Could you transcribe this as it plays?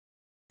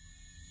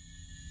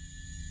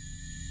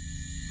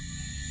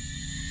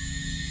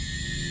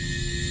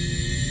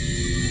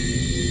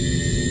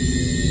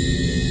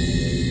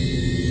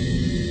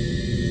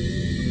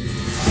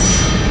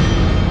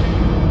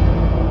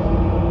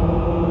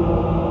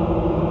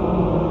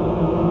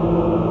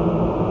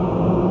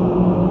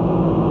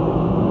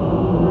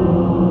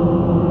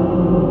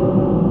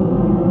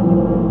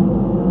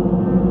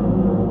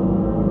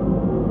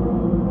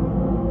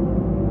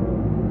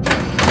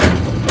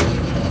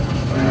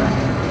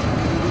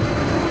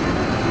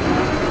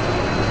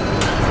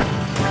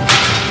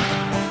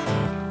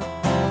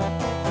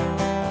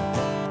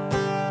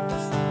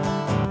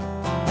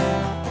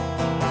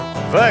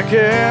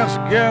cats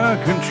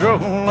got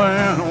control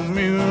and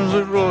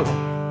music roll.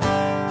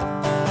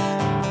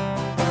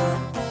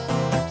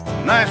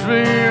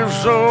 Nashville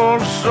soul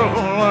to soul,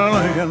 and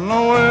they got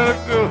nowhere to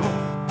go.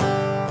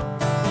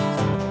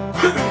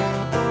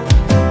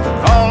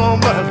 All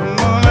about the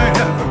money,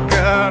 I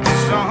forgot the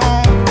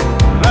song.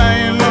 Now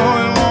you know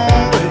it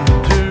won't be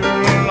too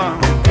long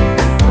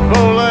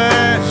before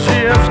that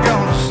ship's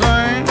gonna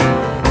sink,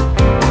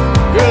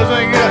 'cause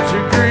they got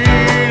you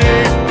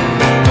greedy.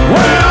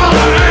 Well,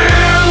 the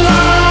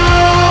Outlaws,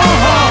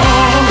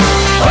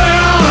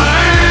 well, the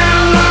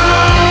Outlaws,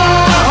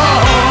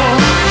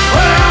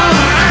 well,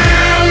 the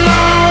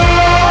Outlaws,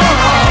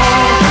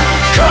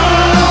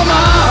 come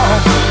on,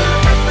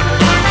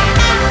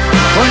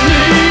 we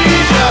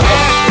need you.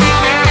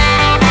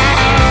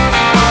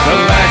 The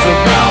lights are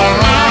gone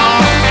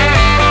wrong,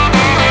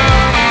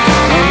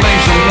 we'll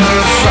make some new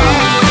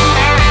songs.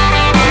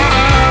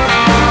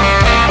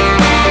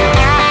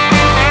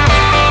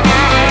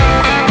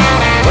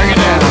 Bring it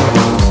down.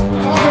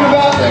 Talking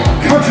about the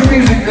country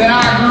music that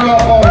I grew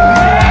up on.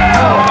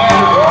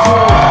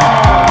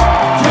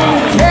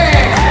 Johnny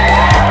Cash,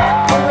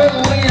 Loretta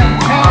Lynn,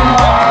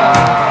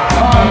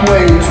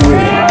 Conway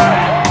Twitty.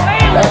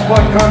 That's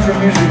what country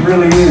music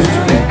really is to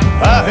me.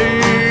 I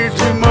hear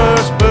too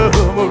much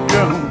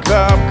bubblegum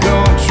cop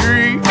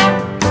country.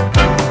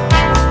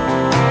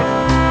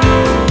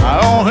 I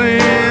don't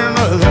hear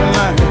nothing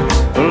like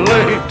the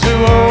late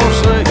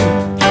 206.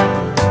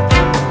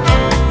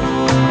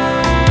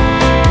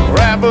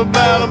 Rap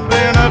about a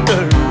been a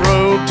dirt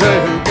road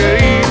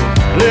tailgate.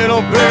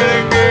 Little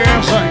pretty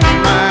girl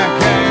singing, I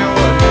can't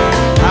wait.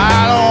 I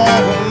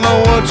don't know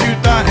what you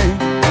think,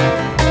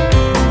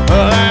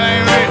 but that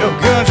ain't real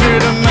country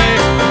to me.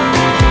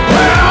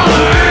 Well,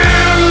 the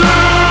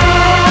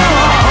Outlaws,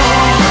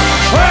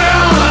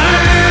 well, the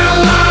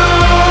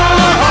Outlaws,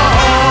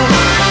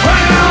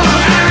 well,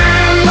 the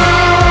Outlaws,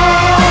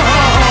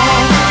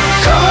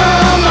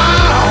 come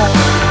on,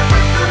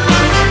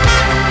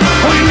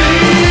 we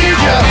need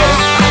you.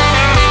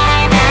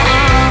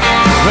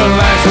 The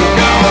lights have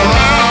gone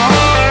wrong,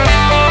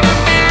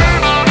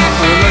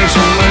 we'll make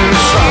some new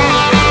songs.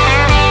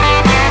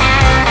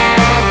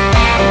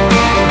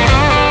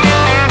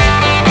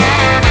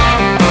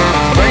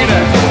 Bring it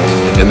down.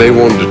 And they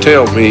wanted to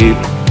tell me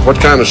what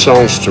kind of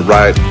songs to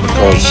write,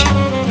 because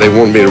they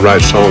wanted me to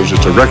write songs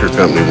that the record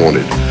company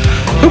wanted.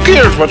 Who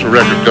cares what the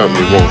record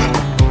company wanted?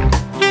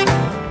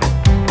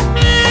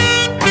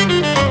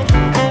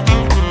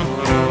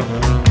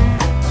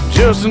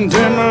 Justin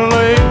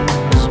Timberlake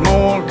is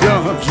more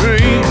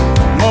country.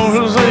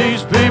 Most of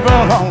these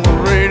people on the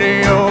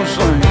radio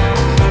sing.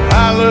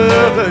 I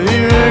love to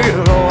hear you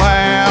go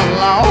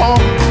outlaw,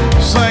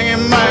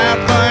 singing my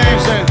thing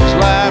since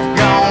life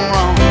gone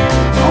wrong.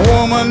 A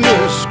woman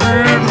just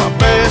screwed my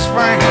best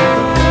friend,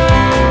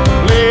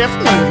 left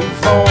me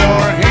for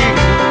him.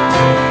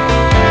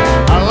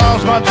 I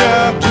lost my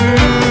job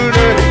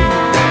today,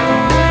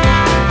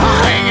 I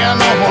ain't got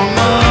no more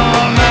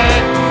money.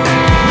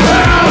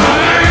 Well,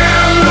 the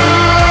Outlaws,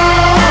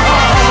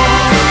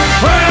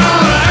 well,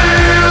 the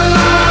Outlaws,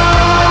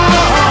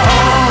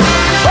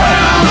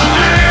 well,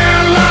 the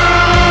Outlaws,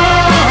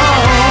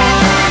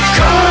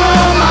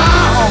 come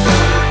on,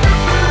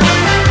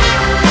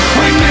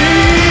 we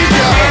need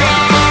you.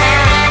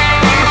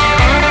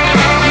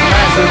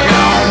 Lights have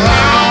gone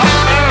wrong,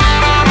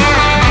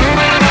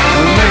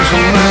 we'll make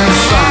some new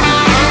songs.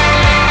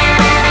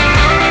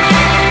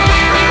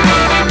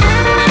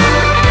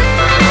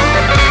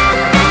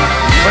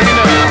 Bring it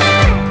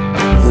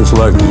down. It's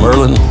like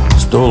Merlin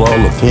stole all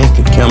the pink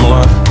at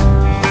Camelot.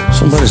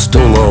 Somebody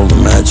stole all the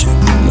magic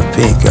and the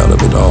pink out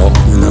of it all,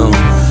 you know?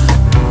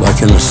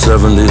 Like in the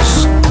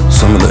 70s,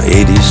 some of the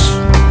 80s,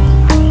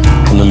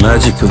 when the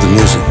magic of the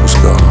music was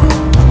gone.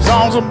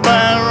 Songs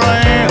about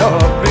rain are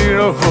a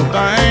beautiful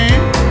thing.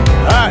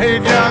 I hear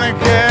Johnny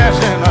Cash